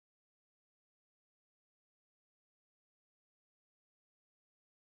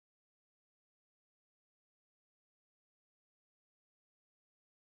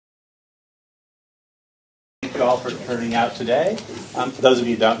thank you all for turning out today. For those of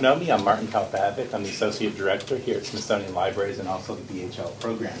you who don't know me, I'm Martin Kalpavik. I'm the Associate Director here at Smithsonian Libraries and also the BHL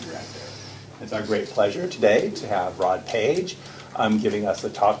Program Director. It's our great pleasure today to have Rod Page giving us a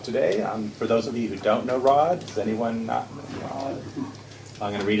talk today. For those of you who don't know Rod, does anyone not know Rod?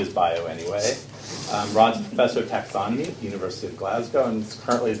 I'm going to read his bio anyway. Rod's a professor of taxonomy at the University of Glasgow and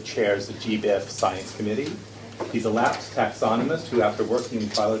currently chairs the GBIF Science Committee. He's a lapsed taxonomist who, after working in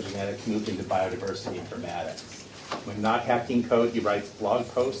phylogenetics, moved into biodiversity informatics. When not hacking code, he writes blog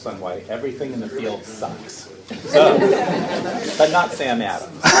posts on why everything in the field sucks. So, but not Sam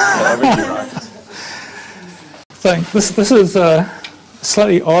Adams. Over to you, Rod. Thanks. This is a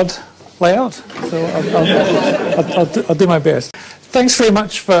slightly odd layout, so I'll do my best. Thanks very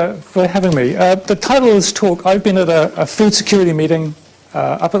much for having me. The title of this talk, I've been at a food security meeting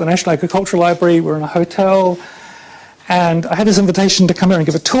up at the National Agricultural Library. We're in a hotel, and I had this invitation to come here and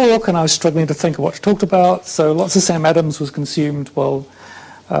give a talk, and I was struggling to think of what to talk about, so lots of Sam Adams was consumed while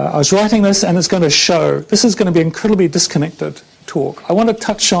I was writing this, and it's going to show. This is going to be an incredibly disconnected talk. I want to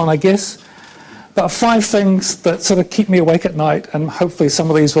touch on, I guess, about 5 things that sort of keep me awake at night, and hopefully some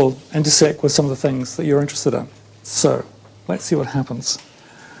of these will intersect with some of the things that you're interested in. So, let's see what happens.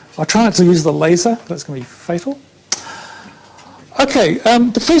 I'll try not to use the laser, but it's going to be fatal. Okay,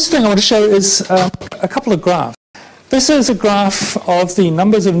 the first thing I want to show is a couple of graphs. This is a graph of the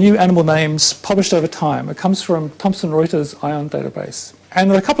numbers of new animal names published over time. It comes from Thomson Reuters ION database. And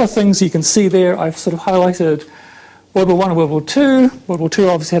there are a couple of things you can see there. I've sort of highlighted World War I and World War II. World War II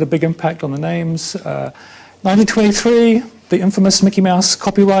obviously had a big impact on the names. 1923, the infamous Mickey Mouse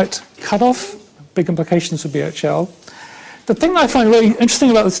copyright cutoff, big implications for BHL. The thing that I find really interesting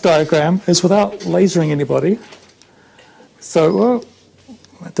about this diagram is without lasering anybody. So, well,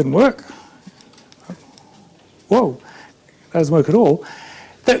 that didn't work. Whoa, that doesn't work at all.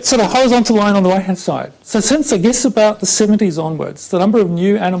 That sort of horizontal line on the right-hand side. So since, I guess, about the 70s onwards, the number of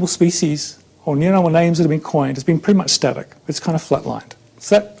new animal species or new animal names that have been coined has been pretty much static. It's kind of flatlined.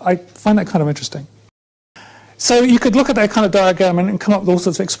 So I find that kind of interesting. So you could look at that kind of diagram and come up with all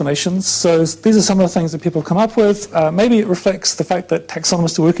sorts of explanations. So these are some of the things that people come up with. Maybe it reflects the fact that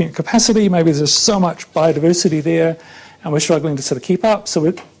taxonomists are working at capacity. Maybe there's so much biodiversity there, and we're struggling to sort of keep up.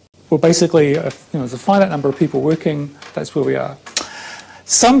 So we're basically, there's a finite number of people working. That's where we are.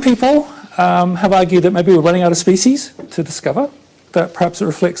 Some people have argued that maybe we're running out of species to discover, that perhaps it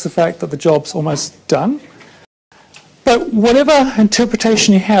reflects the fact that the job's almost done. But whatever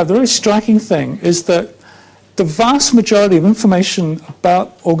interpretation you have, the really striking thing is that the vast majority of information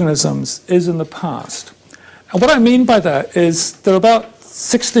about organisms is in the past. And what I mean by that is there are about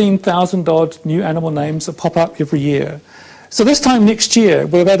 16,000 odd new animal names that pop up every year. So this time next year,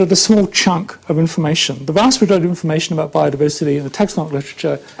 we've added a small chunk of information. The vast majority of information about biodiversity in the taxonomic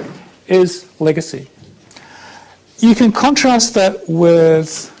literature is legacy. You can contrast that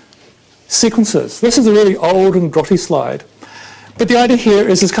with sequences. This is a really old and grotty slide. But the idea here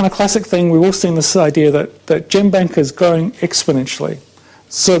is this kind of classic thing. We've all seen this idea that GenBank is growing exponentially.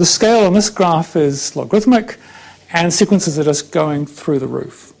 So the scale on this graph is logarithmic, and sequences are just going through the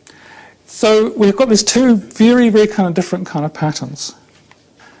roof. So we've got these 2 very, very kind of different kind of patterns.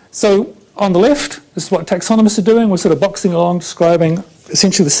 So on the left, this is what taxonomists are doing. We're sort of boxing along, describing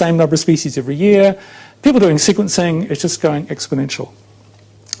essentially the same number of species every year. People doing sequencing is just going exponential.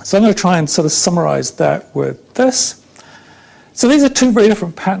 So I'm going to try and sort of summarize that with this. So these are 2 very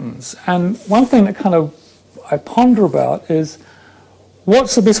different patterns. And one thing that kind of I ponder about is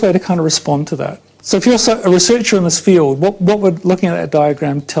what's the best way to kind of respond to that? So if you're a researcher in this field, what would looking at that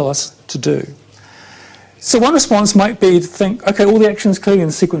diagram tell us to do? So one response might be to think, okay, all the action is clearly in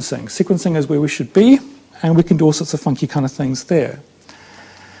sequencing. Sequencing is where we should be, and we can do all sorts of funky kind of things there.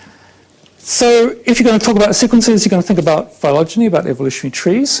 So if you're going to talk about sequences, you're going to think about phylogeny, about evolutionary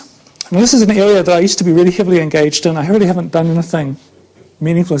trees. And this is an area that I used to be really heavily engaged in. I really haven't done anything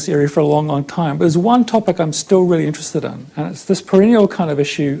meaningful in this area for a long, long time. But there's one topic I'm still really interested in, and it's this perennial kind of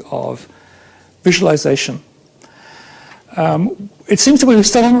issue of visualization. It seems to me we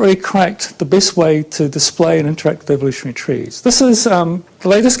still haven't really cracked the best way to display and interact with evolutionary trees. This is the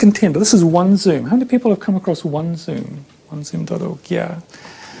latest contender. This is OneZoom. How many people have come across OneZoom? OneZoom.org, yeah.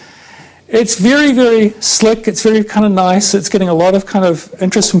 It's very, very slick. It's very kind of nice. It's getting a lot of kind of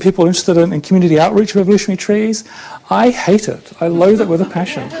interest from people interested in community outreach of evolutionary trees. I hate it. I loathe it with a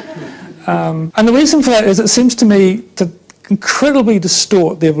passion. And the reason for that is it seems to me to incredibly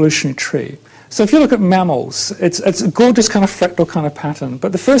distort the evolutionary tree. So if you look at mammals, it's a gorgeous kind of fractal kind of pattern.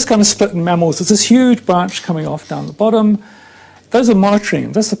 But the first kind of split in mammals is this huge branch coming off down the bottom. Those are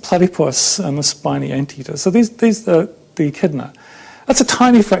monotremes. That's the platypus and the spiny anteater. So these are the echidna. That's a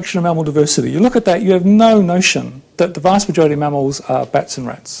tiny fraction of mammal diversity. You look at that, you have no notion that the vast majority of mammals are bats and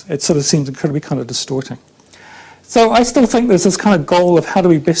rats. It sort of seems incredibly kind of distorting. So I still think there's this kind of goal of how do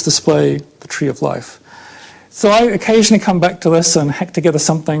we best display the tree of life. So I occasionally come back to this and hack together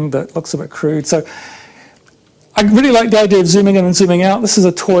something that looks a bit crude. So I really like the idea of zooming in and zooming out. This is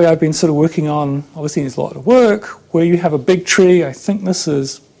a toy I've been sort of working on, obviously it's a lot of work, where you have a big tree. I think this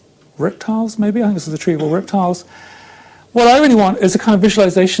is reptiles, maybe. I think this is a tree of all reptiles. What I really want is a kind of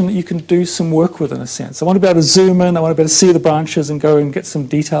visualization that you can do some work with, in a sense. I want to be able to zoom in, I want to be able to see the branches and go and get some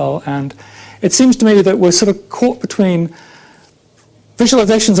detail. And it seems to me that we're sort of caught between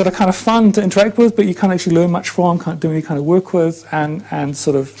visualizations that are kind of fun to interact with, but you can't actually learn much from, can't do any kind of work with, and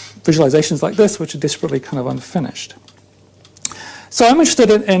sort of visualizations like this, which are desperately kind of unfinished. So I'm interested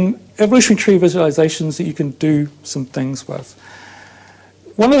in evolutionary tree visualizations that you can do some things with.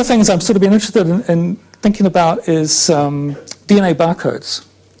 One of the things I'm sort of been interested in thinking about is DNA barcodes.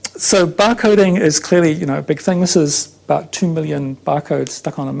 So barcoding is clearly, you know, a big thing. This is about 2 million barcodes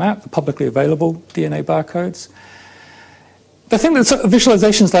stuck on a map, the publicly available DNA barcodes. The thing that sort of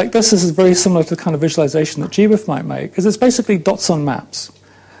visualizations like this is very similar to the kind of visualization that GBIF might make, is it's basically dots on maps.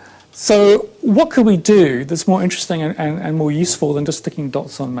 So what could we do that's more interesting and more useful than just sticking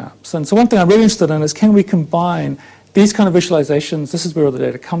dots on maps? And so one thing I'm really interested in is, can we combine these kind of visualizations, this is where all the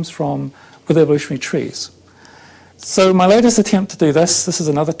data comes from, with evolutionary trees? So my latest attempt to do this is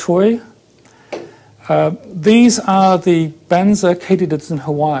another toy. These are the Banza katydids in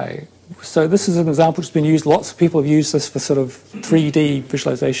Hawaii. So this is an example that's been used. Lots of people have used this for sort of 3D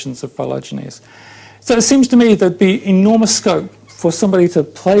visualizations of phylogenies. So it seems to me there'd be enormous scope for somebody to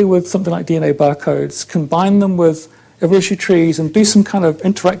play with something like DNA barcodes, combine them with evolutionary trees, and do some kind of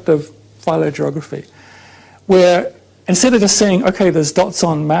interactive phylogeography, where instead of just saying, okay, there's dots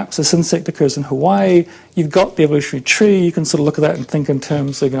on maps, this insect occurs in Hawaii, you've got the evolutionary tree, you can sort of look at that and think in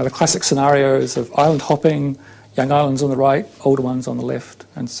terms of, you know, the classic scenarios of island hopping, young islands on the right, older ones on the left,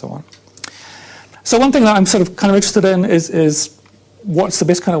 and so on. So one thing that I'm sort of kind of interested in is what's the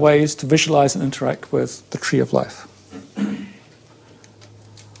best kind of ways to visualize and interact with the tree of life.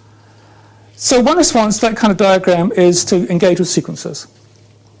 So one response to that kind of diagram is to engage with sequences.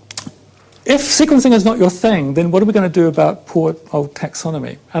 If sequencing is not your thing, then what are we going to do about poor old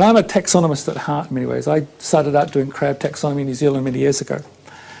taxonomy? And I'm a taxonomist at heart in many ways. I started out doing crab taxonomy in New Zealand many years ago.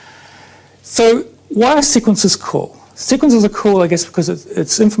 So why are sequences cool? Sequences are cool, I guess, because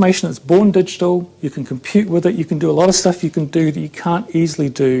it's information that's born digital. You can compute with it. You can do a lot of stuff you can do that you can't easily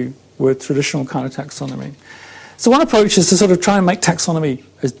do with traditional kind of taxonomy. So one approach is to sort of try and make taxonomy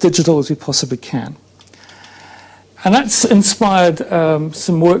as digital as we possibly can. And that's inspired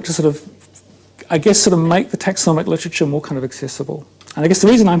some work to sort of, I guess, sort of make the taxonomic literature more kind of accessible. And I guess the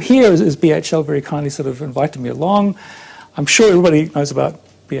reason I'm here is BHL very kindly sort of invited me along. I'm sure everybody knows about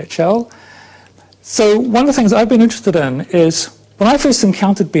BHL. So one of the things I've been interested in is, when I first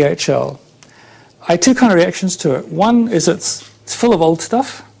encountered BHL, I had two kind of reactions to it. One is it's full of old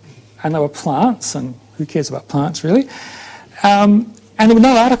stuff, and there were plants, and who cares about plants really? And there were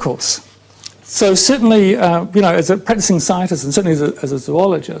no articles. So certainly, you know, as a practicing scientist and certainly as a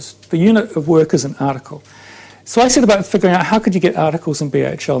zoologist, the unit of work is an article. So I set about figuring out how could you get articles in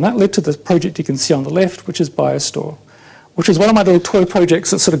BHL, and that led to the project you can see on the left, which is BioStor, which is one of my little toy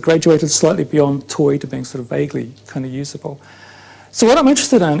projects that sort of graduated slightly beyond toy to being sort of vaguely kind of usable. So what I'm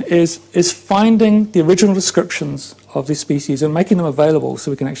interested in is finding the original descriptions of these species and making them available so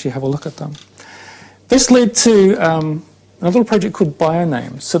we can actually have a look at them. This led to another little project called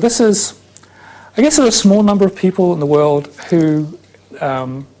Bionames. So this is, I guess there are a small number of people in the world who,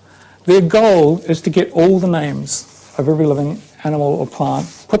 their goal is to get all the names of every living animal or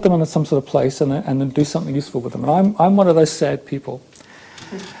plant, put them in some sort of place, and then do something useful with them. And I'm one of those sad people.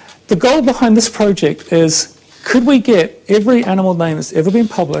 The goal behind this project is, could we get every animal name that's ever been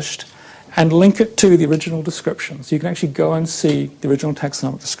published and link it to the original description, so you can actually go and see the original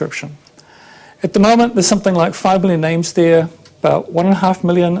taxonomic description. At the moment, there's something like 5 million names there. About 1.5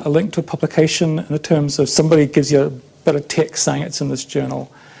 million are linked to a publication in the terms of somebody gives you a bit of text saying it's in this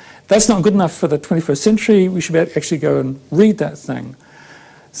journal. That's not good enough for the 21st century. We should be able to actually go and read that thing.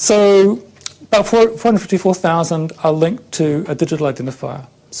 So about 454,000 are linked to a digital identifier.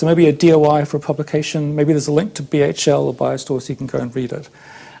 So maybe a DOI for a publication. Maybe there's a link to BHL or BioStor so you can go and read it.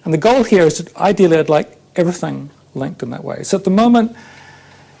 And the goal here is to, ideally, I'd like everything linked in that way. So at the moment,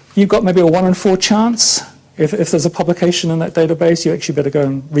 you've got maybe a 1 in 4 chance. If there's a publication in that database, you actually better go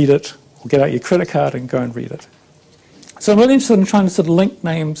and read it, or get out your credit card and go and read it. So I'm really interested in trying to sort of link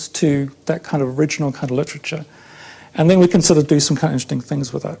names to that kind of original kind of literature. And then we can sort of do some kind of interesting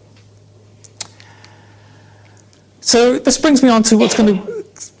things with it. So this brings me on to what's going to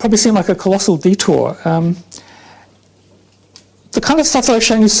probably seem like a colossal detour. The kind of stuff that I've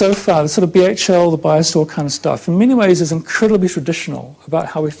shown you so far, the sort of BHL, the BioStor kind of stuff, in many ways is incredibly traditional about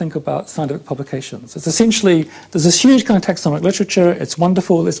how we think about scientific publications. It's essentially, there's this huge kind of taxonomic literature, it's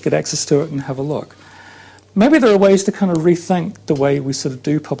wonderful, let's get access to it and have a look. Maybe there are ways to kind of rethink the way we sort of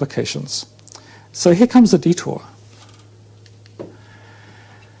do publications. So here comes the detour.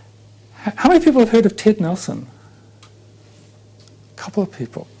 How many people have heard of Ted Nelson? A couple of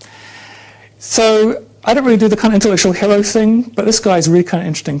people. So I don't really do the kind of intellectual hero thing, but this guy's a really kind of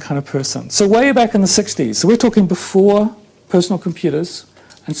interesting kind of person. So way back in the 60s, so we're talking before personal computers,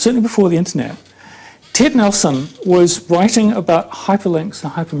 and certainly before the internet, Ted Nelson was writing about hyperlinks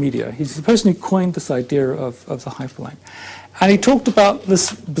and hypermedia. He's the person who coined this idea of the hyperlink. And he talked about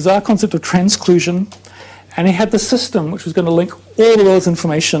this bizarre concept of transclusion, and he had the system which was going to link all the world's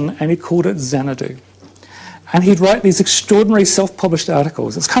information, and he called it Xanadu. And he'd write these extraordinary self-published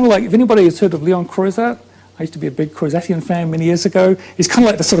articles. It's kind of like, if anybody has heard of Leon Croizat, I used to be a big Croizatian fan many years ago. He's kind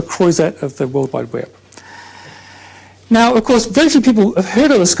of like the sort of Croizat of the World Wide Web. Now, of course, very few people have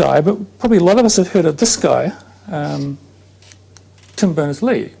heard of this guy, but probably a lot of us have heard of this guy, Tim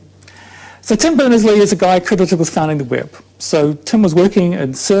Berners-Lee. So Tim Berners-Lee is a guy credited with founding the web. So Tim was working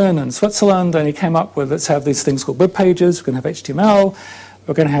in CERN in Switzerland, and he came up with, let's have these things called web pages. We're going to have HTML.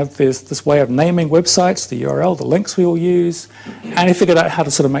 We're going to have this way of naming websites, the URL, the links we all use. And he figured out how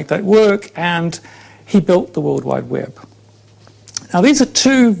to sort of make that work, and he built the World Wide Web. Now, these are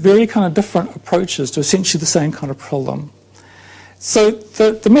two very kind of different approaches to essentially the same kind of problem. So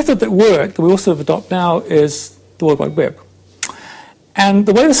the method that worked, that we also adopt now, is the World Wide Web. And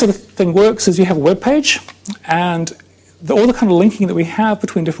the way this sort of thing works is you have a web page, and all the kind of linking that we have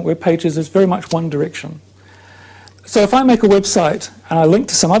between different web pages is very much one direction. So if I make a website and I link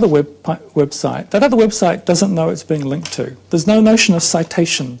to some other website, that other website doesn't know it's being linked to. There's no notion of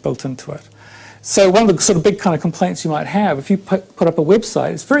citation built into it. So one of the sort of big kind of complaints you might have, if you put up a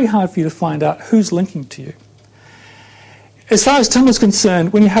website, it's very hard for you to find out who's linking to you. As far as Tim is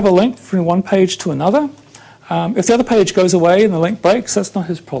concerned, when you have a link from one page to another, if the other page goes away and the link breaks, that's not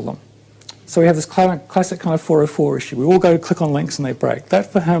his problem. So we have this classic kind of 404 issue. We all go click on links and they break.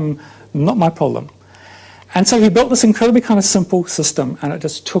 That, for him, not my problem. And so he built this incredibly kind of simple system, and it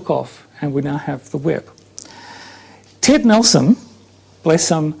just took off, and we now have the web. Ted Nelson, bless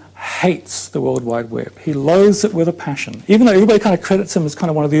him, hates the World Wide Web. He loathes it with a passion. Even though everybody kind of credits him as kind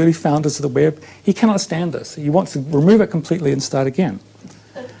of one of the early founders of the web, he cannot stand this. He wants to remove it completely and start again.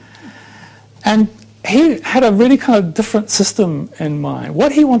 And he had a really kind of different system in mind.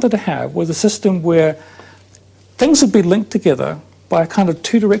 What he wanted to have was a system where things would be linked together by a kind of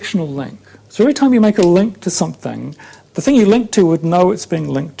two-directional link. So every time you make a link to something, the thing you link to would know it's being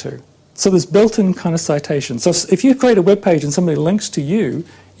linked to. So there's built-in kind of citation. So if you create a web page and somebody links to you,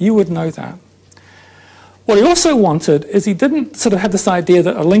 you would know that. What he also wanted is he didn't sort of have this idea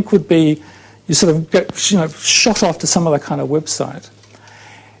that a link would be, you sort of get shot off to some other kind of website.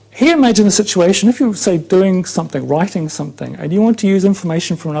 He imagined a situation, if you say doing something, writing something, and you want to use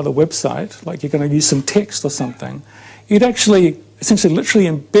information from another website, like you're going to use some text or something, you'd actually essentially literally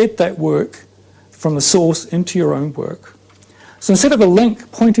embed that work from the source into your own work. So instead of a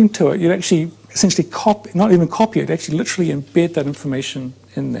link pointing to it, you'd actually essentially copy, not even copy it, actually literally embed that information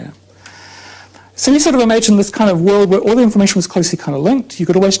in there. So he sort of imagined this kind of world where all the information was closely kind of linked. You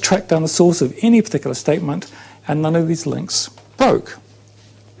could always track down the source of any particular statement, and none of these links broke.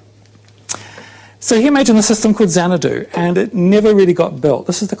 So he imagined a system called Xanadu, and it never really got built.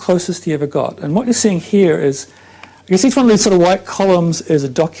 This is the closest he ever got. And what you're seeing here is, I guess each one of these sort of white columns is a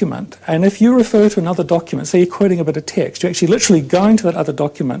document. And if you refer to another document, say you're quoting a bit of text, you're actually literally going to that other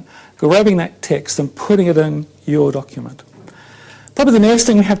document, grabbing that text and putting it in your document. Probably the nearest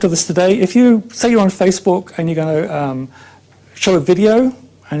thing we have to this today, if you say you're on Facebook and you're going to show a video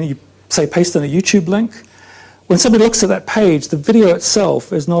and you say paste in a YouTube link, when somebody looks at that page, the video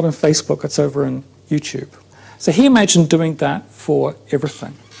itself is not on Facebook, it's over in YouTube. So he imagined doing that for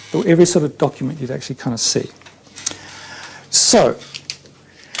everything, every sort of document you'd actually kind of see. So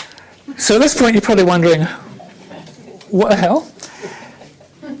at this point you're probably wondering, what the hell?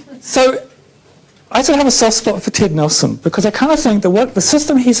 So I sort of have a soft spot for Ted Nelson, because I kind of think that what the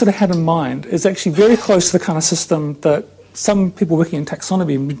system he sort of had in mind is actually very close to the kind of system that some people working in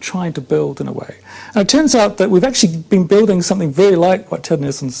taxonomy have been trying to build in a way. And it turns out that we've actually been building something very like what Ted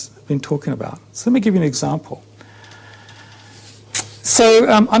Nelson's been talking about. So let me give you an example. So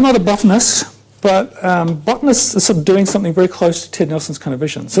I'm not a botanist, but botanists are sort of doing something very close to Ted Nelson's kind of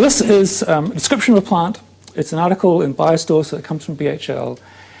vision. So this is a description of a plant. It's an article in BioStor, so it comes from BHL.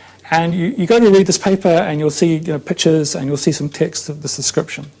 And you go to read this paper and you'll see pictures and you'll see some text of this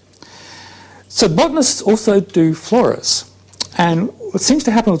description. So botanists also do floras. And what seems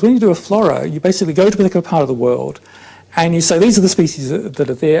to happen is when you do a flora, you basically go to a particular part of the world and you say, these are the species that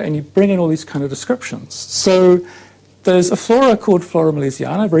are there, and you bring in all these kind of descriptions. So there's a flora called Flora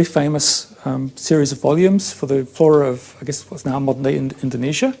Malaysiana, a very famous series of volumes for the flora of, I guess, what's now modern-day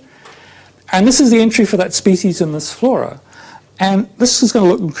Indonesia. And this is the entry for that species in this flora. And this is going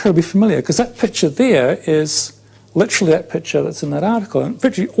to look incredibly familiar, because that picture there is literally that picture that's in that article. And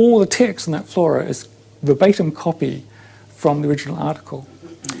virtually all the text in that flora is verbatim copy from the original article.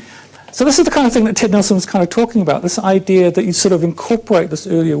 So this is the kind of thing that Ted Nelson was kind of talking about, this idea that you sort of incorporate this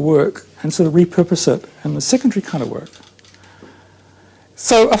earlier work and sort of repurpose it in the secondary kind of work.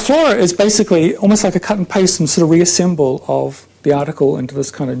 So a flora is basically almost like a cut and paste and sort of reassemble of the article into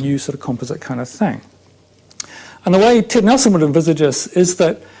this kind of new sort of composite kind of thing. And the way Ted Nelson would envisage this is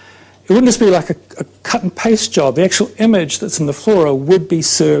that it wouldn't just be like a cut and paste job. The actual image that's in the flora would be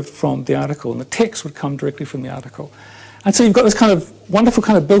served from the article, and the text would come directly from the article. And so you've got this kind of wonderful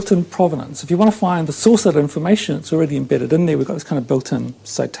kind of built-in provenance. If you want to find the source of that information, it's already embedded in there. We've got this kind of built-in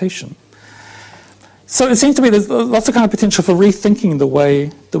citation. So it seems to me there's lots of kind of potential for rethinking the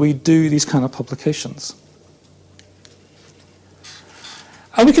way that we do these kind of publications.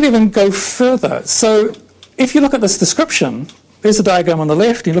 And we could even go further. So if you look at this description, there's a diagram on the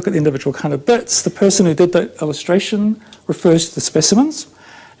left. You look at the individual kind of bits. The person who did that illustration refers to the specimens.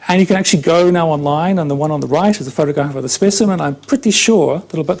 And you can actually go now online, and the one on the right is a photograph of the specimen. I'm pretty sure the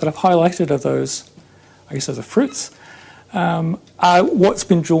little bit that I've highlighted of those, I guess those are fruits, are what's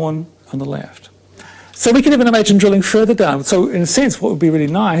been drawn on the left. So we can even imagine drilling further down. So in a sense, what would be really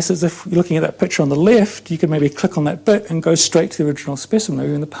nice is if you're looking at that picture on the left, you could maybe click on that bit and go straight to the original specimen,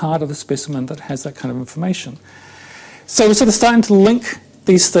 maybe in the part of the specimen that has that kind of information. So we're sort of starting to link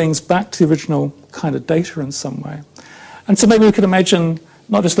these things back to the original kind of data in some way. And so maybe we could imagine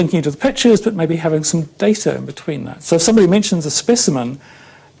not just linking to the pictures, but maybe having some data in between that. So if somebody mentions a specimen,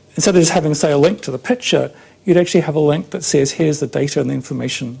 instead of just having, say, a link to the picture, you'd actually have a link that says, here's the data and the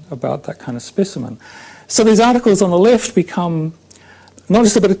information about that kind of specimen. So these articles on the left become not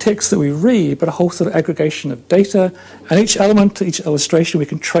just a bit of text that we read, but a whole sort of aggregation of data. And each element, each illustration, we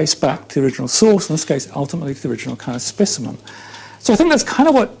can trace back to the original source, in this case, ultimately to the original kind of specimen. So I think that's kind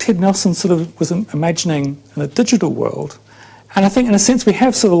of what Ted Nelson sort of was imagining in a digital world. And I think, in a sense, we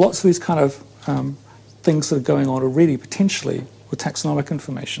have sort of lots of these kind of things that are going on already, potentially, with taxonomic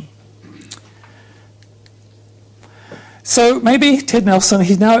information. So maybe Ted Nelson,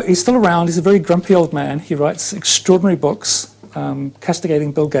 he's still around. He's a very grumpy old man. He writes extraordinary books,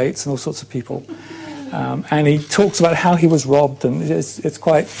 castigating Bill Gates and all sorts of people. And he talks about how he was robbed, and he's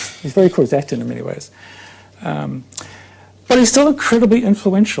very Crozat in many ways. But he's still incredibly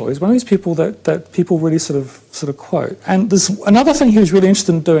influential. He's one of these people that people really sort of quote. And there's another thing he was really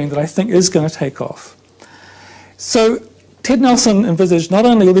interested in doing that I think is going to take off. So Ted Nelson envisaged not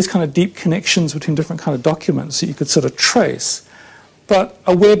only all these kind of deep connections between different kind of documents that you could sort of trace, but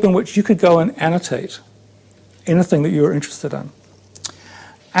a web in which you could go and annotate anything that you were interested in.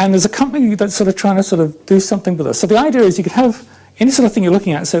 And there's a company that's sort of trying to sort of do something with this. So the idea is you could have any sort of thing you're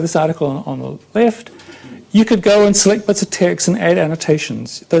looking at, say this article on the left. You could go and select bits of text and add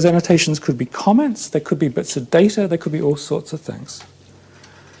annotations. Those annotations could be comments, they could be bits of data, they could be all sorts of things.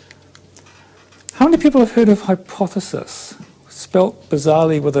 How many people have heard of hypothesis, spelt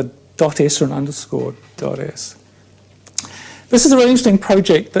bizarrely with a .s or an underscore .s? This is a really interesting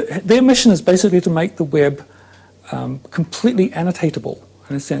project. Their mission is basically to make the web completely annotatable,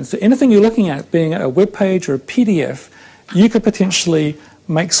 in a sense. So anything you're looking at, being a web page or a PDF, you could potentially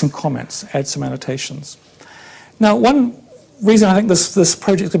make some comments, add some annotations. Now, one reason I think this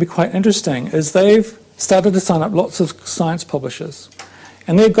project is going to be quite interesting is they've started to sign up lots of science publishers.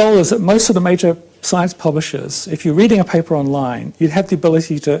 And their goal is that most of the major science publishers, if you're reading a paper online, you'd have the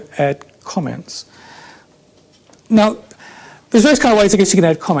ability to add comments. Now, there's various kind of ways I guess you can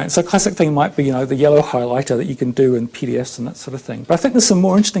add comments. So a classic thing might be, the yellow highlighter that you can do in PDFs and that sort of thing. But I think there's some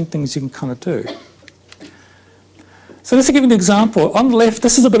more interesting things you can kind of do. So just to give you an example, on the left,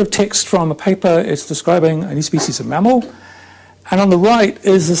 this is a bit of text from a paper. It's describing a new species of mammal. And on the right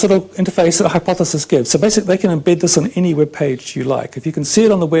is the sort of interface that a hypothesis gives. So basically, they can embed this on any web page you like. If you can see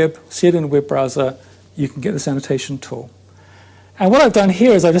it on the web, see it in a web browser, you can get this annotation tool. And what I've done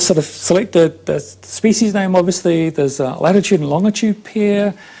here is I just sort of selected the species name, obviously. There's a latitude and longitude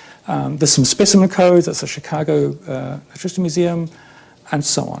pair. There's some specimen codes. That's the Chicago Natural Museum, and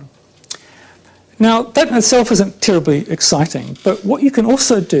so on. Now, that in itself isn't terribly exciting, but what you can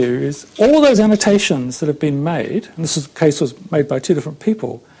also do is all those annotations that have been made, and this case was made by two different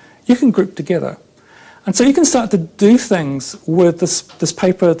people, you can group together. And so you can start to do things with this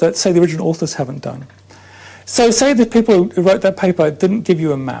paper that, say, the original authors haven't done. So say the people who wrote that paper didn't give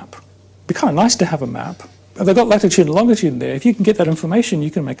you a map. It'd be kind of nice to have a map. They've got latitude and longitude in there. If you can get that information, you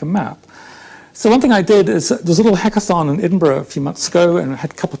can make a map. So one thing I did is, there was a little hackathon in Edinburgh a few months ago, and I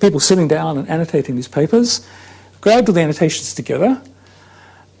had a couple of people sitting down and annotating these papers, grabbed all the annotations together,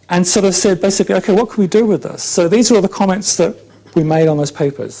 and sort of said, basically, okay, what can we do with this? So these are all the comments that we made on those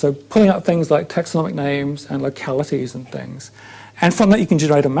papers. So pulling up things like taxonomic names and localities and things. And from that, you can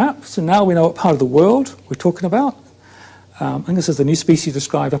generate a map. So now we know what part of the world we're talking about. I think this is the new species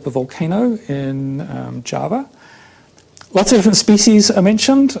described up a volcano in Java. Lots of different species are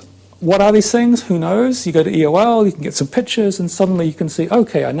mentioned. What are these things? Who knows? You go to EOL, you can get some pictures, and suddenly you can see,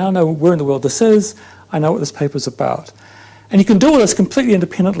 okay, I now know where in the world this is. I know what this paper's about. And you can do all this completely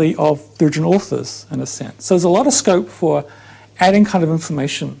independently of the original authors, in a sense. So there's a lot of scope for adding kind of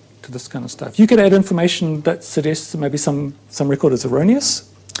information to this kind of stuff. You could add information that suggests that maybe some record is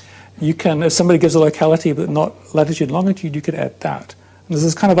erroneous. You can, if somebody gives a locality but not latitude and longitude, you could add that. And there's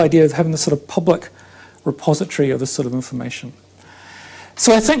this kind of idea of having this sort of public repository of this sort of information.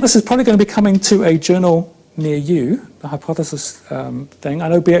 So I think this is probably going to be coming to a journal near you, the hypothesis thing. I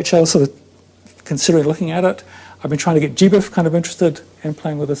know BHL is sort of considering looking at it. I've been trying to get GBIF kind of interested in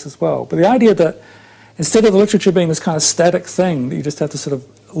playing with this as well. But the idea that instead of the literature being this kind of static thing that you just have to sort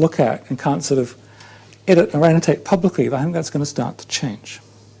of look at and can't sort of edit or annotate publicly, I think that's going to start to change.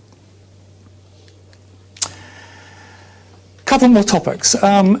 A couple more topics.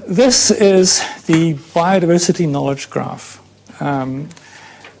 This is the biodiversity knowledge graph.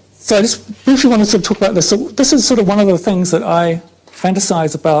 So I just briefly want to sort of talk about this. So this is sort of one of the things that I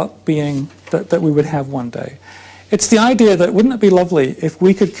fantasize about being, that we would have one day. It's the idea that wouldn't it be lovely if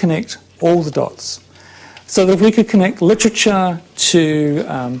we could connect all the dots? So that if we could connect literature to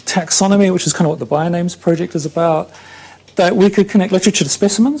taxonomy, which is kind of what the Bionames project is about, that we could connect literature to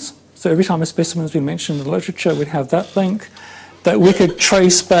specimens. So every time a specimen has been mentioned in the literature, we'd have that link. That we could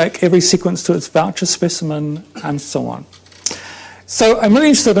trace back every sequence to its voucher specimen, and so on. So I'm really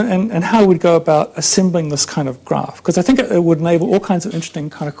interested in how we'd go about assembling this kind of graph, because I think it would enable all kinds of interesting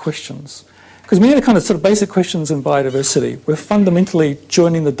kind of questions. Because many of the kind of sort of basic questions in biodiversity, we're fundamentally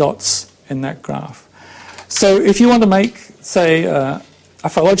joining the dots in that graph. So if you want to make, say, a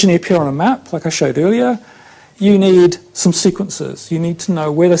phylogeny appear on a map, like I showed earlier, you need some sequences. You need to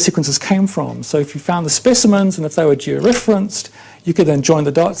know where those sequences came from. So if you found the specimens and if they were georeferenced, you could then join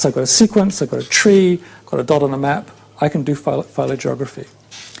the dots. I've got a sequence, I've got a tree, I've got a dot on a map. I can do phylogeography.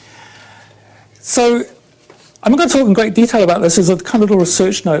 So I'm not going to talk in great detail about this. There's a kind of little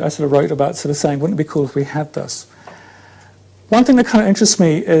research note I sort of wrote about sort of saying, wouldn't it be cool if we had this? One thing that kind of interests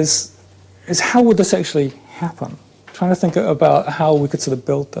me is how would this actually happen? I'm trying to think about how we could sort of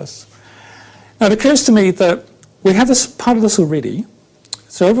build this. Now it occurs to me that we have this part of this already.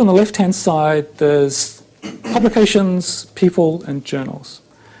 So over on the left-hand side, there's publications, people, and journals.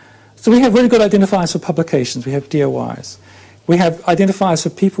 So we have really good identifiers for publications. We have DOIs. We have identifiers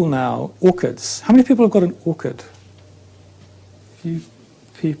for people now, orchids. How many people have got an orchid? A few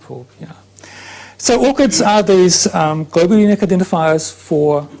people, yeah. So orchids are these globally unique identifiers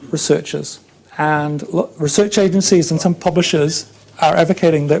for researchers. And research agencies and some publishers are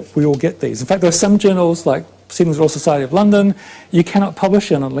advocating that we all get these. In fact, there are some journals like Proceedings of the Royal Society of London you cannot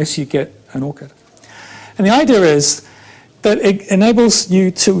publish in unless you get an orchid. And the idea is that it enables you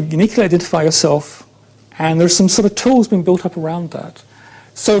to uniquely identify yourself, and there's some sort of tools being built up around that.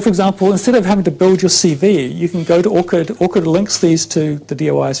 So, for example, instead of having to build your CV, you can go to Orchid. Orchid links these to the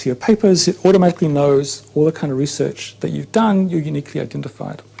DOIs for your papers. It automatically knows all the kind of research that you've done. You're uniquely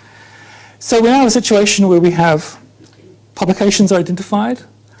identified. So we're now in a situation where we have publications are identified.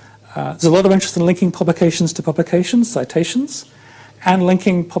 There's a lot of interest in linking publications to publications, citations, and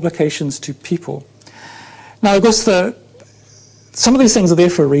linking publications to people. Now, of course, some of these things are there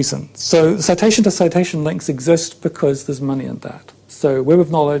for a reason. So citation to citation links exist because there's money in that. So Web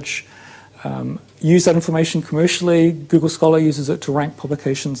of Knowledge use that information commercially. Google Scholar uses it to rank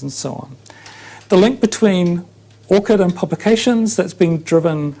publications and so on. The link between ORCID and publications, that's being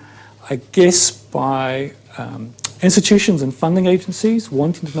driven, I guess, by institutions and funding agencies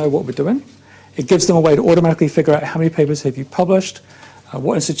wanting to know what we're doing. It gives them a way to automatically figure out how many papers have you published,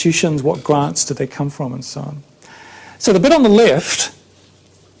 what institutions, what grants did they come from, and so on. So the bit on the left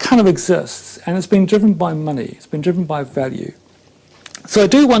kind of exists, and it's been driven by money. It's been driven by value. So I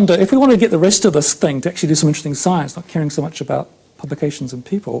do wonder, if we want to get the rest of this thing to actually do some interesting science, not caring so much about publications and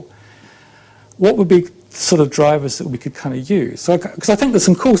people, what would be sort of drivers that we could kind of use? So, because I think there's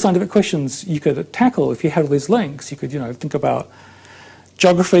some cool scientific questions you could tackle if you had all these links. You could, think about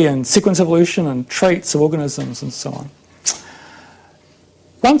geography and sequence evolution and traits of organisms and so on.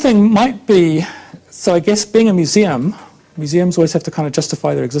 One thing might be, so I guess being a museum, museums always have to kind of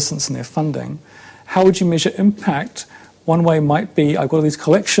justify their existence and their funding. How would you measure impact? One way might be, I've got all these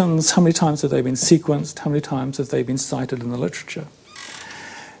collections, how many times have they been sequenced, how many times have they been cited in the literature?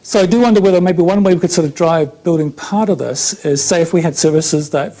 So I do wonder whether maybe one way we could sort of drive building part of this is, say, if we had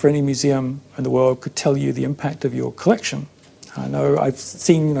services that for any museum in the world could tell you the impact of your collection. I know I've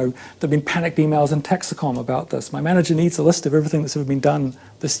seen, there have been panicked emails in Taxicom about this. My manager needs a list of everything that's ever been done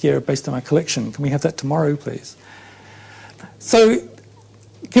this year based on my collection. Can we have that tomorrow, please? So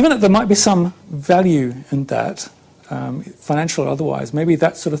given that there might be some value in that, financial or otherwise, maybe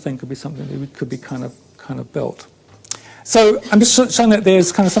that sort of thing could be something that could be kind of built. So I'm just showing that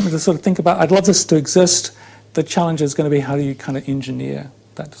there's kind of something to sort of think about. I'd love this to exist. The challenge is going to be how do you kind of engineer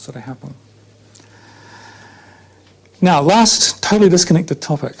that to sort of happen. Now, last totally disconnected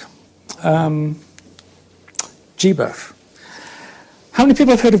topic, GBIF. How many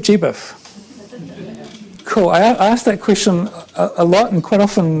people have heard of GBIF? Cool. I asked that question a lot, and quite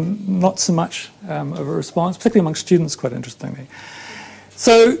often not so much of a response, particularly among students, quite interestingly.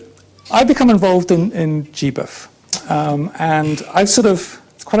 So I've become involved in GBIF. And I've sort of,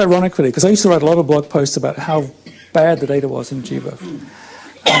 it's quite ironic really, because I used to write a lot of blog posts about how bad the data was in GBIF.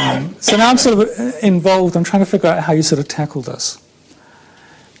 So now I'm sort of involved, I'm trying to figure out how you sort of tackle this.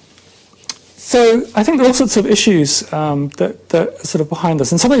 So I think there are all sorts of issues that are sort of behind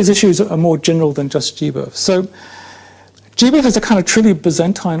this, and some of these issues are more general than just GBIF. So GBIF is a kind of truly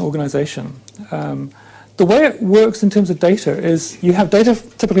Byzantine organization. The way it works in terms of data is you have data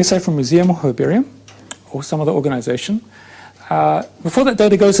typically, say, from a museum or herbarium, or some other organization. Before that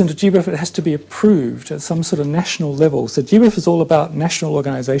data goes into GBIF, it has to be approved at some sort of national level. So GBIF is all about national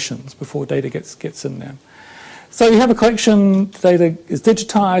organizations before data gets in there. So you have a collection, the data is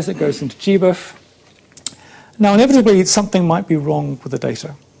digitized, it goes into GBIF. Now, inevitably, something might be wrong with the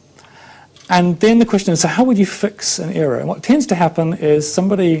data. And then the question is, so how would you fix an error? And what tends to happen is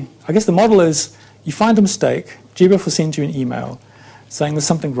somebody, I guess the model is, you find a mistake, GBIF will send you an email saying there's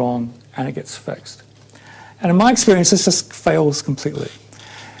something wrong, and it gets fixed. And in my experience, this just fails completely.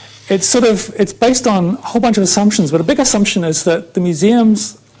 It's based on a whole bunch of assumptions, but a big assumption is that the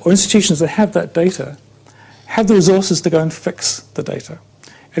museums or institutions that have that data have the resources to go and fix the data.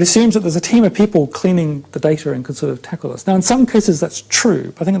 It assumes that there's a team of people cleaning the data and can sort of tackle this. Now, in some cases, that's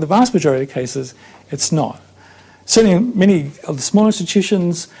true, but I think in the vast majority of cases, it's not. Certainly in many of the small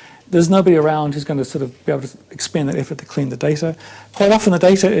institutions, there's nobody around who's going to sort of be able to expend that effort to clean the data. Quite often the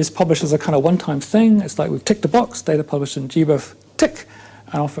data is published as a kind of one-time thing. It's like we've ticked a box, data published in GBIF, tick,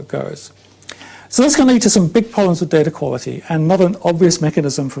 and off it goes. So this can lead to some big problems with data quality and not an obvious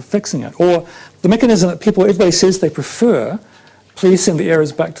mechanism for fixing it. Or the mechanism that everybody says they prefer, please send the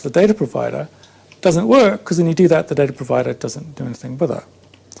errors back to the data provider, doesn't work because when you do that, the data provider doesn't do anything with it.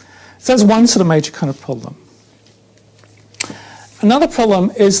 So that's one sort of major kind of problem. Another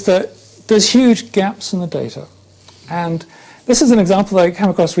problem is that there's huge gaps in the data. And this is an example that I came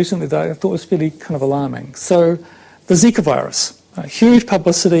across recently that I thought was really kind of alarming. So the Zika virus, huge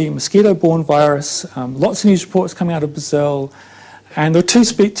publicity, mosquito-borne virus, lots of news reports coming out of Brazil, and there are two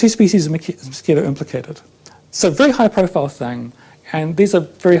species of mosquito implicated. So very high-profile thing, and these are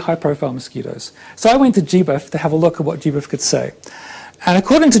very high-profile mosquitoes. So I went to GBIF to have a look at what GBIF could say. And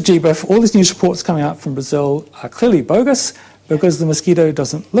according to GBIF, all these news reports coming out from Brazil are clearly bogus, because the mosquito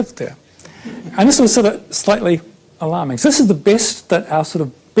doesn't live there. And this was sort of slightly alarming. So this is the best that our sort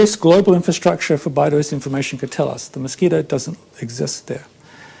of best global infrastructure for biodiversity information could tell us. The mosquito doesn't exist there.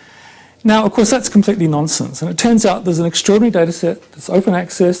 Now, of course, that's completely nonsense. And it turns out there's an extraordinary data set that's open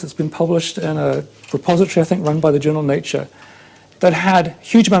access, that's been published in a repository, I think, run by the journal Nature, that had a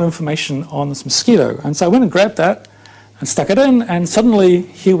huge amount of information on this mosquito. And so I went and grabbed that and stuck it in, and suddenly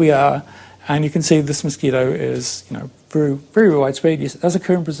here we are. And you can see this mosquito is, very, very widespread. Yes, it does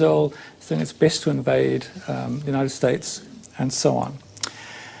occur in Brazil. It's doing its best to invade the United States, and so on.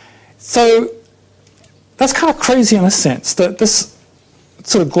 So that's kind of crazy in a sense that this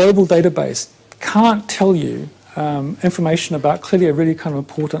sort of global database can't tell you information about clearly a really kind of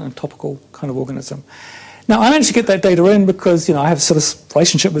important and topical kind of organism. Now, I managed to get that data in because I have a sort of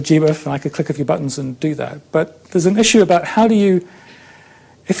relationship with GBIF, and I could click a few buttons and do that. But there's an issue about how do you,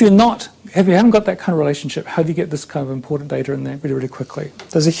 if you haven't got that kind of relationship, how do you get this kind of important data in there really, really quickly?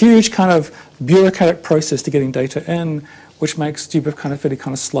 There's a huge kind of bureaucratic process to getting data in, which makes GBIF kind of really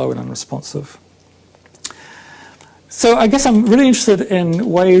kind of slow and unresponsive. So I guess I'm really interested in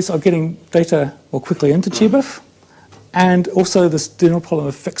ways of getting data more quickly into GBIF, and also this general problem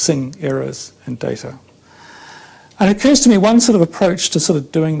of fixing errors in data. And it occurs to me one sort of approach to sort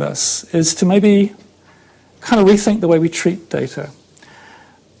of doing this is to maybe kind of rethink the way we treat data.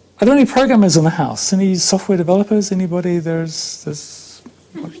 Are there any programmers in the house? Any software developers? Anybody? There's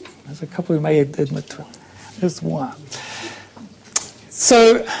a couple who may admit to it. There's one.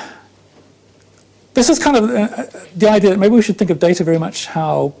 So this is kind of the idea that maybe we should think of data very much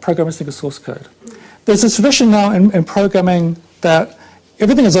how programmers think of source code. There's this tradition now in programming that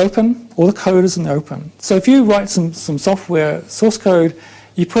everything is open, all the code is in the open. So if you write some software source code,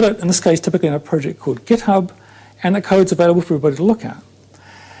 you put it, in this case, typically in a project called GitHub, and that code's available for everybody to look at.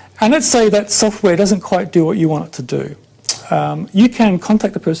 And let's say that software doesn't quite do what you want it to do. You can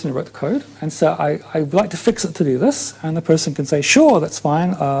contact the person who wrote the code and say, I'd like to fix it to do this, and the person can say, sure, that's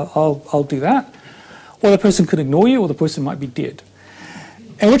fine, I'll do that. Or the person could ignore you, or the person might be dead.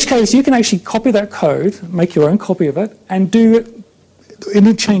 In which case, you can actually copy that code, make your own copy of it, and do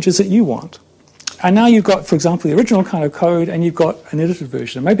any changes that you want. And now you've got, for example, the original kind of code, and you've got an edited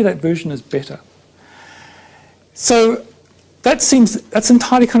version. And maybe that version is better. So that's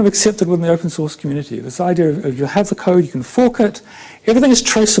entirely kind of accepted within the open source community. This idea of you have the code, you can fork it, everything is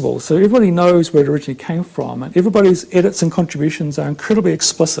traceable, so everybody knows where it originally came from, and everybody's edits and contributions are incredibly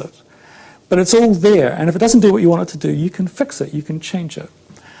explicit. But it's all there, and if it doesn't do what you want it to do, you can fix it, you can change it.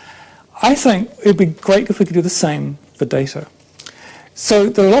 I think it'd be great if we could do the same for data. So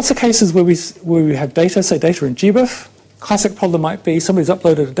there are lots of cases where we have data, say data in GBIF. Classic problem might be somebody's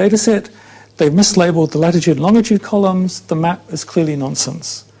uploaded a data set, they've mislabeled the latitude and longitude columns, the map is clearly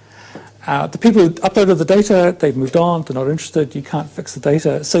nonsense. The people who uploaded the data, they've moved on, they're not interested, you can't fix the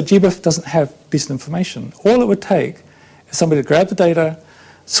data. So GBIF doesn't have decent information. All it would take is somebody to grab the data,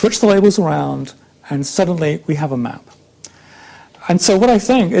 switch the labels around, and suddenly we have a map. And so what I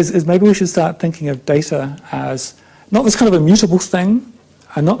think is maybe we should start thinking of data as not this kind of immutable thing,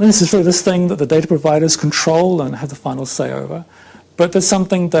 and not necessarily this thing that the data providers control and have the final say over, but there's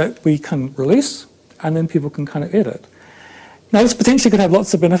something that we can release, and then people can kind of edit. Now, this potentially could have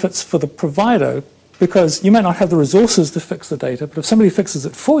lots of benefits for the provider, because you may not have the resources to fix the data, but if somebody fixes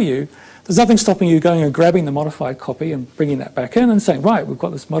it for you, there's nothing stopping you going and grabbing the modified copy and bringing that back in and saying, right, we've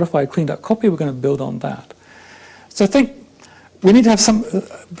got this modified, cleaned up copy, we're going to build on that. So I think we need to have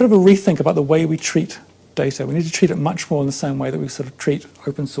a bit of a rethink about the way we treat data. We need to treat it much more in the same way that we sort of treat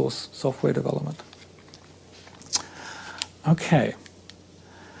open source software development. Okay.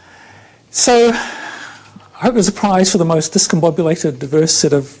 So I hope there's a prize for the most discombobulated, diverse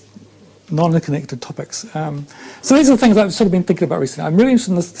set of non-connected topics. So these are the things I've sort of been thinking about recently. I'm really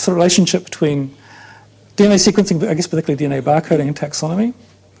interested in this sort of relationship between DNA sequencing, I guess particularly DNA barcoding and taxonomy.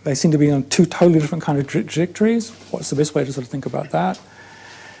 They seem to be on two totally different kind of trajectories. What's the best way to sort of think about that?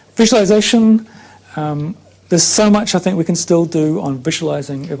 Visualization. There's so much I think we can still do on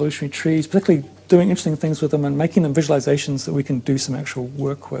visualizing evolutionary trees, particularly doing interesting things with them and making them visualizations that we can do some actual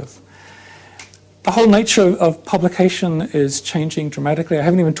work with. The whole nature of publication is changing dramatically. I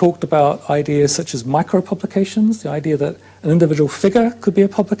haven't even talked about ideas such as micro-publications, the idea that an individual figure could be a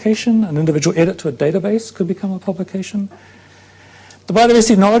publication, an individual edit to a database could become a publication. The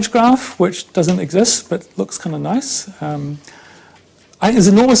biodiversity knowledge graph, which doesn't exist but looks kind of nice. I think there's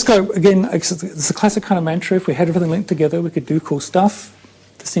enormous scope. Again, it's a classic kind of mantra. If we had everything linked together, we could do cool stuff.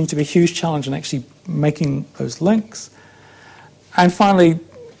 There seems to be a huge challenge in actually making those links. And finally,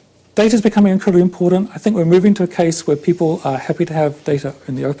 data is becoming incredibly important. I think we're moving to a case where people are happy to have data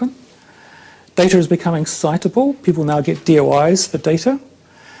in the open. Data is becoming citable. People now get DOIs for data.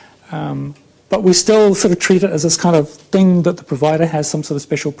 But we still sort of treat it as this kind of thing that the provider has some sort of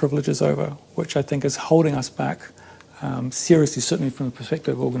special privileges over, which I think is holding us back seriously, certainly from the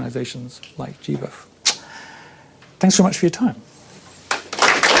perspective of organizations like GBIF. Thanks so much for your time.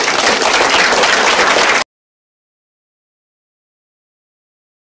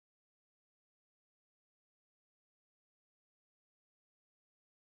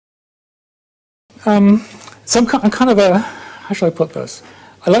 So I'm kind of how shall I put this?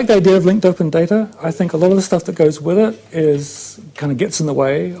 I like the idea of linked open data. I think a lot of the stuff that goes with it kind of gets in the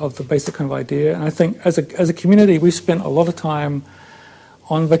way of the basic kind of idea. And I think as a community, we've spent a lot of time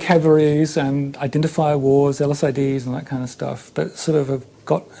on vocabularies and identifier wars, LSIDs, and that kind of stuff that sort of have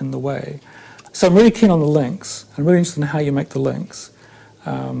got in the way. So I'm really keen on the links. I'm really interested in how you make the links.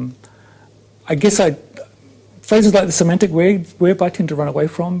 I guess phrases like the semantic web I tend to run away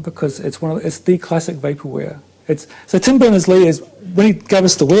from because it's the classic vaporware. So Tim Berners-Lee when he gave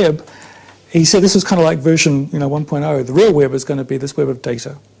us the web, he said this was kind of like version 1.0. The real web is going to be this web of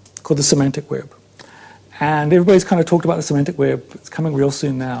data called the semantic web. And everybody's kind of talked about the semantic web. It's coming real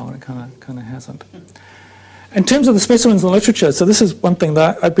soon now, and it kind of hasn't. In terms of the specimens in the literature, so this is one thing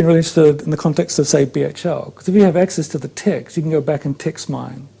that I've been really interested in the context of, say, BHL, because if you have access to the text, you can go back and text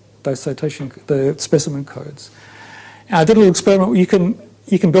mine those the specimen codes. And I did a little experiment where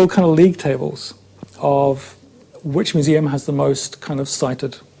you can build kind of league tables of which museum has the most kind of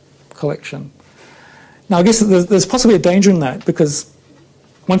cited collection. Now, I guess there's possibly a danger in that, because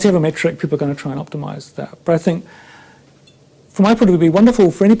once you have a metric, people are going to try and optimize that. But I think, from my point of view, it would be wonderful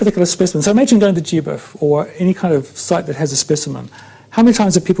for any particular specimen. So imagine going to GBIF or any kind of site that has a specimen. How many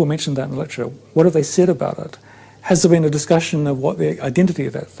times have people mentioned that in the literature? What have they said about it? Has there been a discussion of what the identity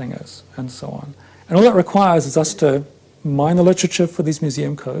of that thing is, and so on? And all that requires is us to mine the literature for these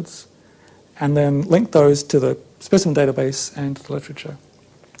museum codes and then link those to the specimen database and to the literature.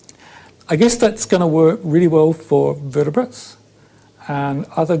 I guess that's going to work really well for vertebrates and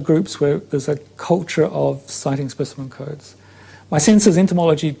other groups where there's a culture of citing specimen codes. My sense is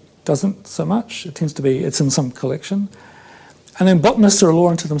entomology doesn't so much. It tends to be, it's in some collection. And then botanists are a law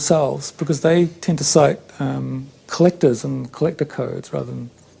unto themselves, because they tend to cite collectors and collector codes rather than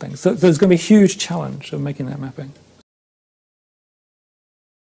things. So there's going to be a huge challenge of making that mapping.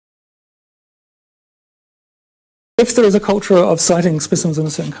 If there is a culture of citing specimens in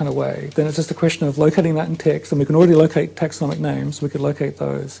a certain kind of way, then it's just a question of locating that in text, and we can already locate taxonomic names, we could locate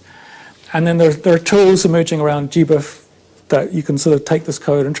those. And then there are tools emerging around GBIF that you can sort of take this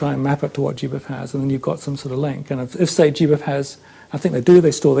code and try and map it to what GBIF has, and then you've got some sort of link. And if say, GBIF has, I think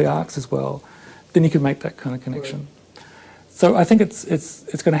they store the ARCs as well, then you can make that kind of connection. Right. So I think it's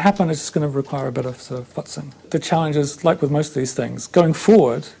going to happen, it's just going to require a bit of sort of futzing. The challenge is, like with most of these things, going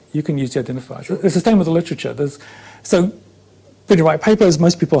forward, you can use the identifiers. Sure. It's the same with the literature. So when you write papers,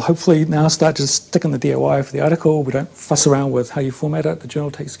 most people hopefully now start to just stick in the DOI for the article. We don't fuss around with how you format it. The journal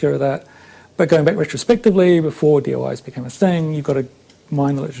takes care of that. But going back retrospectively, before DOIs became a thing, you've got to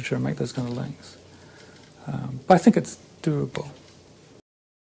mine the literature and make those kind of links. But I think it's doable.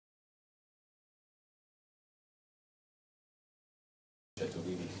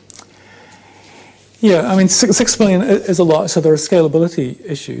 Yeah, I mean, 6 million is a lot, so there are scalability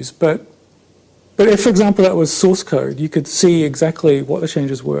issues. But if, for example, that was source code, you could see exactly what the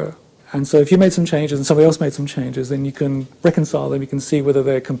changes were. And so if you made some changes and somebody else made some changes, then you can reconcile them, you can see whether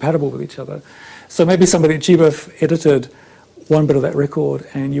they're compatible with each other. So maybe somebody at GBIF edited one bit of that record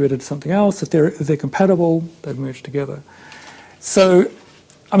and you edited something else. If they're compatible, they'd merge together. So,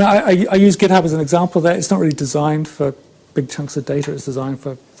 I mean, I use GitHub as an example of that. It's not really designed for big chunks of data, it's designed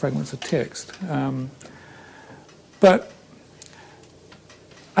for fragments of text. But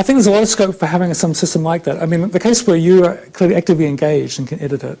I think there's a lot of scope for having some system like that. I mean, the case where you are clearly actively engaged and can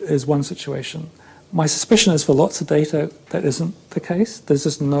edit it is one situation. My suspicion is for lots of data, that isn't the case. There's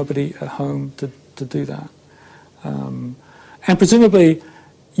just nobody at home to do that. And presumably,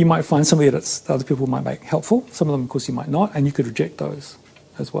 you might find some of the edits that other people might make helpful. Some of them, of course, you might not, and you could reject those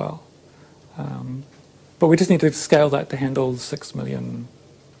as well. But we just need to scale that to handle 6 million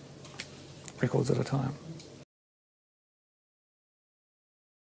records at a time.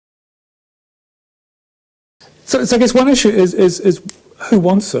 So I guess one issue is who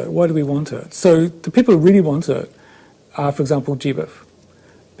wants it? Why do we want it? So the people who really want it are, for example, GBIF,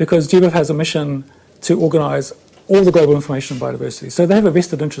 because GBIF has a mission to organise all the global information on biodiversity. So they have a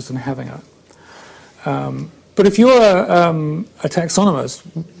vested interest in having it. But if you're a taxonomist,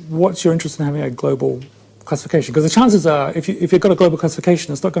 what's your interest in having a global classification? Because the chances are, if you've got a global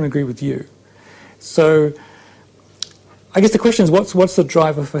classification, it's not going to agree with you. So I guess the question is, what's the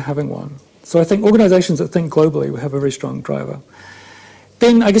driver for having one? So I think organisations that think globally will have a very strong driver.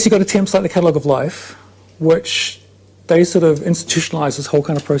 Then I guess you've got attempts like the Catalogue of Life, which they sort of institutionalise this whole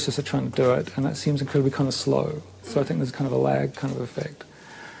kind of process of trying to do it, and that seems incredibly kind of slow. So I think there's kind of a lag kind of effect.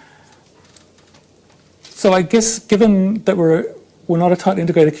 So I guess given that we're not a tightly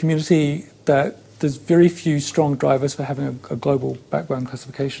integrated community, that there's very few strong drivers for having a global background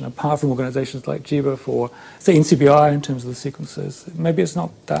classification, apart from organisations like GBIF or, say, NCBI in terms of the sequences. Maybe it's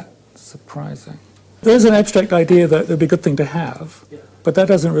not that surprising. There's an abstract idea that it would be a good thing to have, but that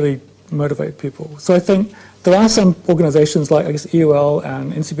doesn't really motivate people. So I think there are some organisations like, I guess, EOL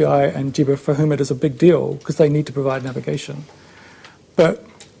and NCBI and GBIF for whom it is a big deal because they need to provide navigation. But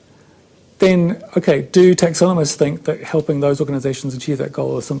then, okay, do taxonomists think that helping those organisations achieve that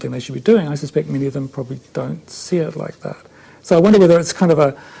goal is something they should be doing? I suspect many of them probably don't see it like that. So I wonder whether it's kind of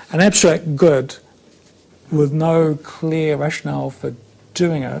an abstract good with no clear rationale for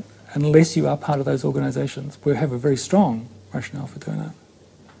doing it, unless you are part of those organisations. We have a very strong rationale for doing it.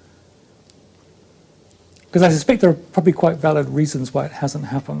 Because I suspect there are probably quite valid reasons why it hasn't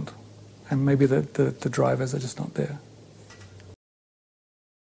happened, and maybe the drivers are just not there.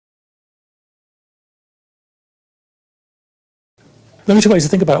 maybe two ways to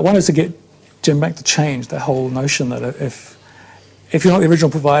think about it. One is to get GenBank to change that whole notion that if you're not the original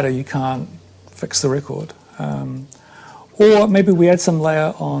provider, you can't fix the record. Or maybe we add some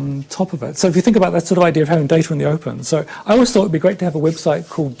layer on top of it. So if you think about that sort of idea of having data in the open. So I always thought it'd be great to have a website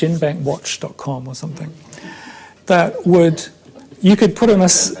called genbankwatch.com or something that would, you could put in a,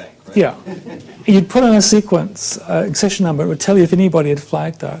 yeah, you'd put in a sequence, accession number, it would tell you if anybody had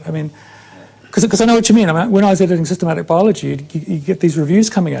flagged that. I mean, because I know what you mean. I mean, when I was editing systematic biology, you get these reviews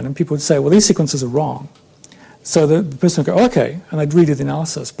coming in and people would say, well, these sequences are wrong. So the person would go, okay, and they'd redo the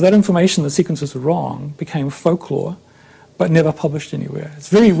analysis. But that information, the sequences were wrong, became folklore, but never published anywhere. It's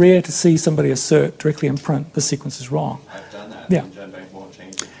very rare to see somebody assert directly in print the sequence is wrong. I've done that, yeah. and GenBank won't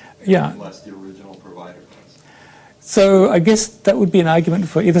change it unless the original provider does. So I guess that would be an argument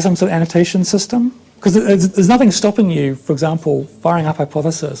for either some sort of annotation system, because there's nothing stopping you, for example, firing up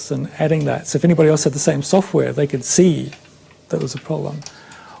hypothesis and adding that. So if anybody else had the same software, they could see that there was a problem.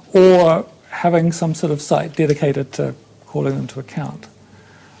 Or having some sort of site dedicated to calling them to account.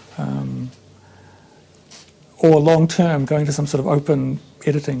 Or long-term going to some sort of open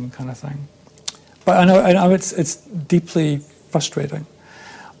editing kind of thing. But I know it's deeply frustrating.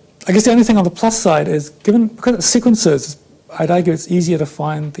 I guess the only thing on the plus side is, because it's sequences, I'd argue it's easier to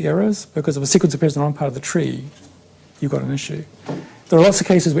find the errors, because if a sequence appears in the wrong part of the tree, you've got an issue. There are lots of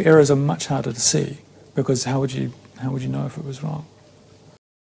cases where errors are much harder to see, because how would you know if it was wrong?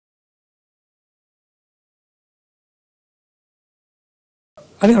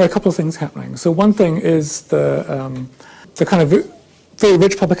 I think there are a couple of things happening. So one thing is the kind of very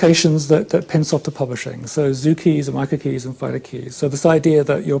rich publications that Pensoft are publishing. So ZooKeys and MicroKeys and PhytoKeys. So this idea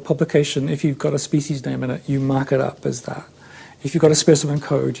that your publication, if you've got a species name in it, you mark it up as that. If you've got a specimen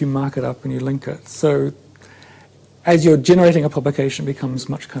code, you mark it up and you link it. So as you're generating a publication, it becomes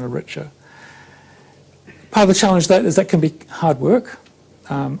much kind of richer. Part of the challenge is that can be hard work.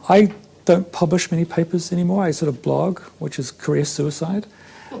 I don't publish many papers anymore. I sort of blog, which is career suicide.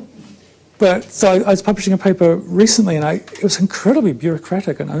 But so I was publishing a paper recently, and it was incredibly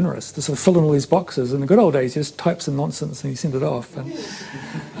bureaucratic and onerous to sort of fill in all these boxes. In the good old days, you just type some nonsense and you send it off.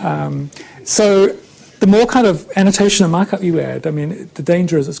 And, so the more kind of annotation and markup you add, I mean, the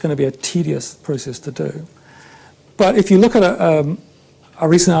danger is it's going to be a tedious process to do. But if you look at a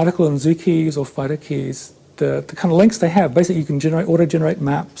recent article in ZooKeys or PhytoKeys, the kind of links they have, basically you can auto-generate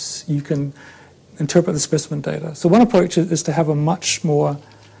maps, you can interpret the specimen data. So one approach is to have a much more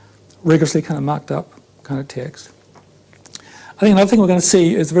rigorously kind of marked up kind of text. I think another thing we're going to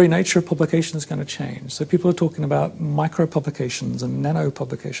see is the very nature of publication is going to change. So people are talking about micro publications and nano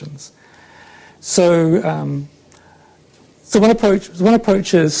publications. So, one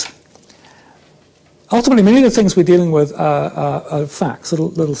approach is, ultimately many of the things we're dealing with are facts,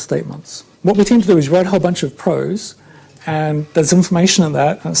 little statements. What we tend to do is write a whole bunch of prose, and there's information in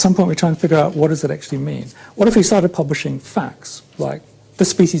that, and at some point we try and figure out what does it actually mean. What if we started publishing facts, like this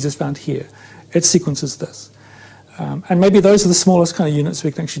species is found here, its sequence is this. And maybe those are the smallest kind of units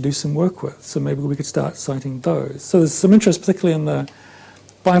we can actually do some work with, so maybe we could start citing those. So there's some interest, particularly in the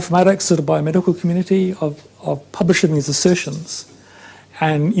bioinformatics sort of biomedical community, of publishing these assertions.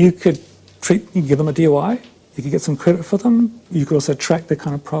 And you could give them a DOI, you could get some credit for them, you could also track their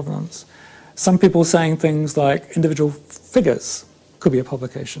kind of provenance. Some people saying things like individual figures could be a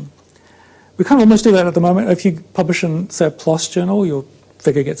publication. We can't almost do that at the moment. If you publish in, say, a PLOS journal, your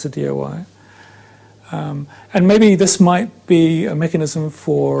figure gets a DOI. And maybe this might be a mechanism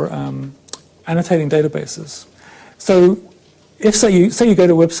for annotating databases. So if, say you go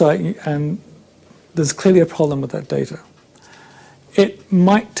to a website and there's clearly a problem with that data, it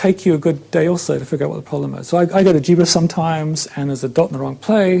might take you a good day or so to figure out what the problem is. So I go to GBIF sometimes, and there's a dot in the wrong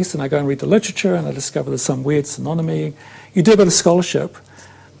place, and I go and read the literature, and I discover there's some weird synonymy. You do a bit of scholarship,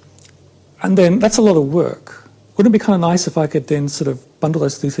 and then that's a lot of work. Wouldn't it be kind of nice if I could then sort of bundle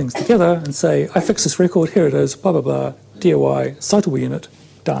those two things together and say, I fixed this record, here it is, blah, blah, blah, DOI, citable unit,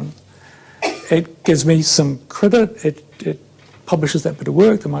 done. It gives me some credit, it publishes that bit of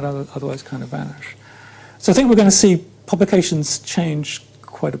work that might otherwise kind of vanish. So I think we're going to see publications change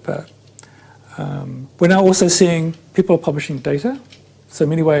quite a bit. We're now also seeing people are publishing data. So in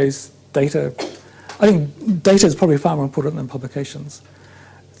many ways, I think data is probably far more important than publications.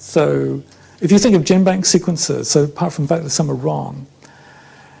 So if you think of GenBank sequences, so apart from the fact that some are wrong,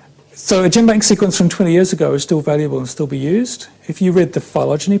 so a GenBank sequence from 20 years ago is still valuable and still be used. If you read the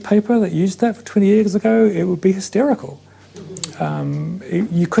phylogeny paper that used that for 20 years ago, it would be hysterical.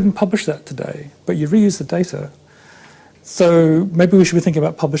 You couldn't publish that today, but you reuse the data. So maybe we should be thinking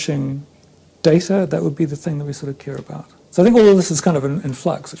about publishing data. That would be the thing that we sort of care about. So I think all of this is kind of in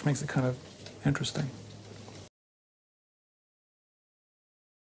flux, which makes it kind of interesting.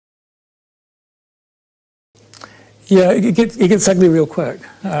 Yeah, it gets ugly real quick,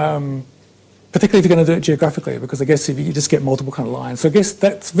 particularly if you're going to do it geographically, because I guess if you just get multiple kind of lines. So I guess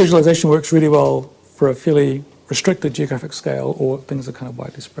that visualization works really well for a fairly restricted geographic scale, or things are kind of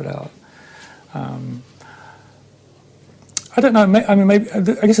widely spread out. I don't know. I mean, maybe I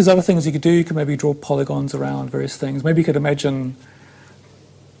guess there's other things you could do. You could maybe draw polygons around various things. Maybe you could imagine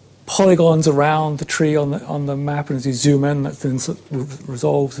polygons around the tree on the map, and as you zoom in, that then sort of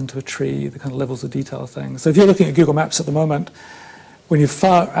resolves into a tree, the kind of levels of detail things. So if you're looking at Google Maps at the moment, when you're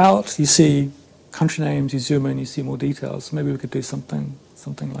far out, you see country names, you zoom in, you see more details. Maybe we could do something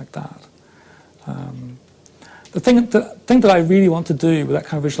like that. The thing that I really want to do with that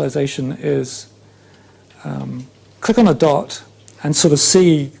kind of visualization is click on a dot and sort of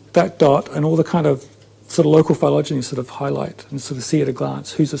see that dot and all the kind of sort of local phylogeny sort of highlight and sort of see at a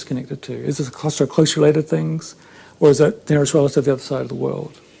glance who's this connected to. Is this a cluster of close related things, or is it nearest relative to the other side of the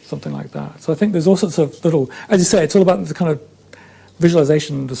world? Something like that. So I think there's all sorts of little, as you say, it's all about the kind of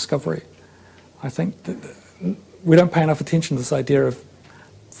visualization and discovery. I think that we don't pay enough attention to this idea of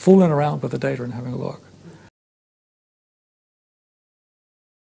fooling around with the data and having a look.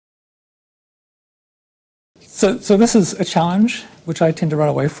 So this is a challenge which I tend to run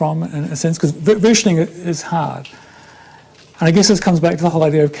away from in a sense, because versioning is hard. And I guess this comes back to the whole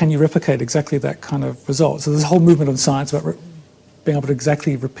idea of, can you replicate exactly that kind of result? So there's a whole movement in science about being able to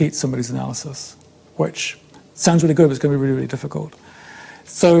exactly repeat somebody's analysis, which sounds really good, but it's going to be really, really difficult.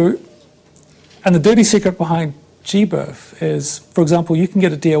 So, and the dirty secret behind GBIF is, for example, you can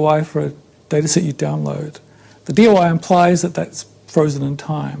get a DOI for a dataset you download. The DOI implies that that's frozen in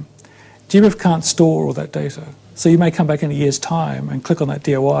time. GBIF can't store all that data. So you may come back in a year's time and click on that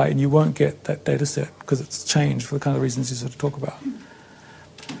DOI and you won't get that data set because it's changed for the kind of reasons you sort of talk about.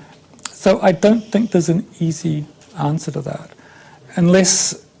 So I don't think there's an easy answer to that.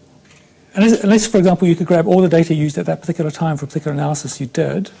 Unless, for example, you could grab all the data used at that particular time for a particular analysis you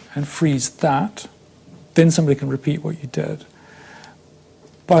did and freeze that, then somebody can repeat what you did.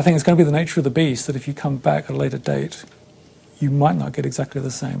 But I think it's going to be the nature of the beast that if you come back at a later date, you might not get exactly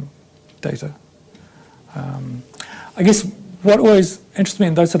the same data. I guess what always interests me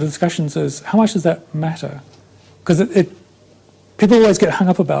in those sort of discussions is, how much does that matter? Because people always get hung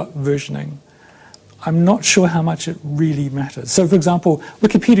up about versioning. I'm not sure how much it really matters. So, for example,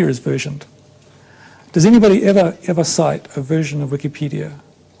 Wikipedia is versioned. Does anybody ever cite a version of Wikipedia?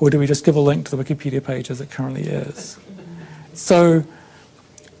 Or do we just give a link to the Wikipedia page as it currently is? So,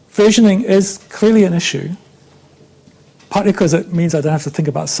 versioning is clearly an issue, partly because it means I don't have to think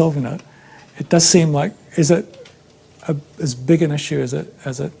about solving it. It does seem like, is it as big an issue as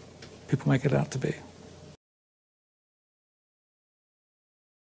it people make it out to be?